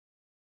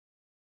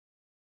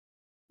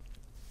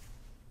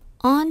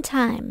On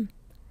time.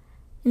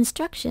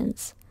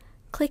 Instructions.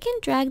 Click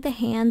and drag the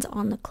hands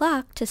on the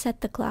clock to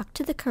set the clock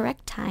to the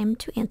correct time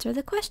to answer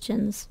the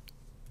questions.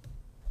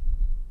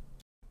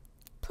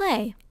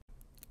 Play.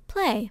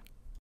 Play.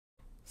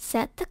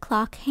 Set the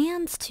clock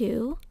hands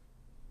to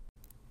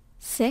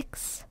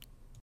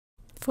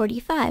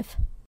 6:45.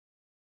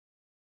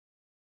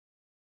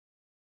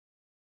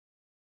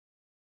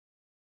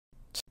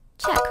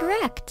 Check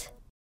correct.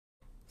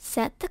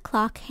 Set the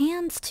clock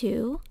hands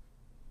to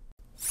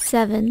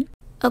 7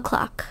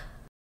 o'clock.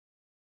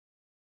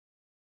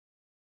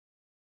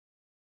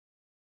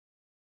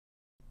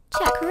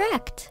 Check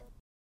correct.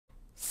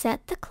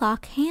 Set the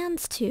clock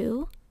hands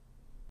to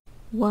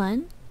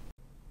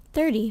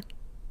 1:30.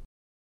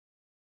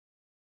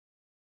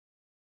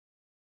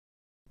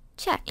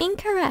 Check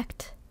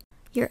incorrect.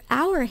 Your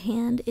hour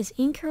hand is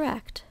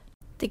incorrect.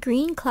 The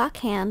green clock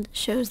hand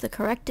shows the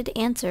corrected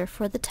answer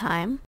for the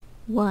time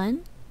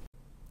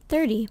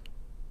 1:30.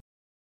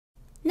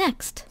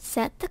 Next,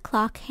 set the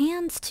clock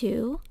hands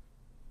to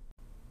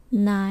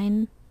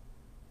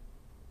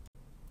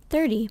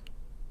 9:30.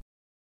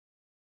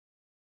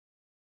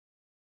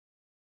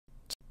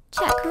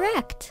 Check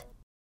correct.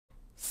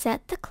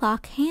 Set the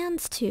clock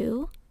hands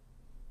to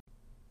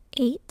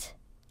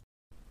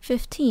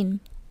 8:15.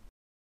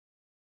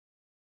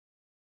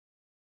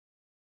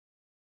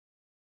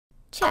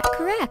 Check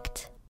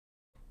correct.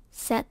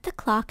 Set the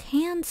clock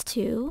hands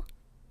to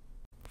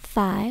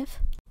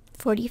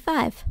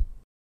 5:45.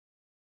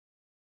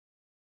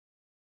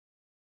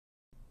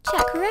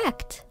 Check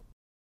correct.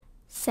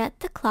 Set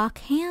the clock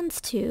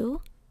hands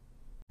to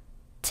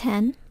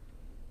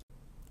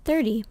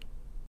 10:30.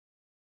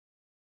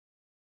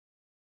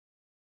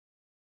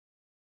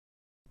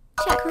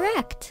 Check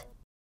correct.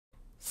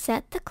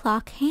 Set the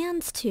clock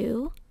hands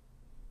to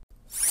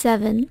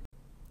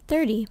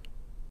 7:30.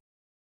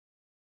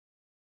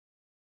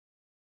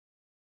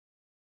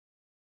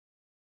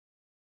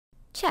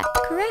 Check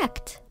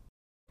correct.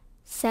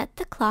 Set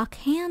the clock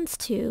hands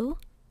to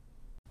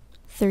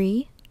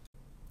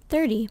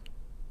 3:30.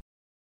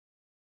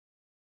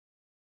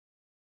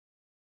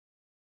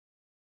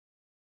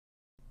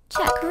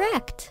 Check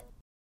correct.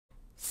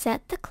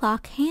 Set the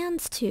clock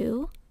hands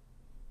to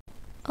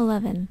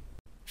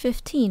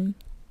 11:15.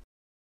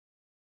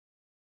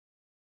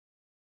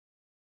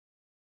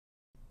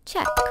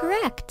 Check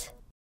correct.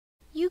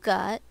 You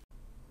got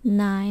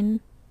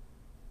 9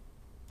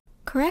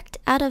 correct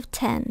out of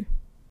 10.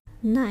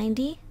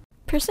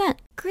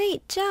 90%.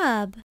 Great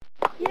job!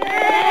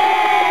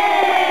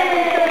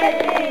 Yay!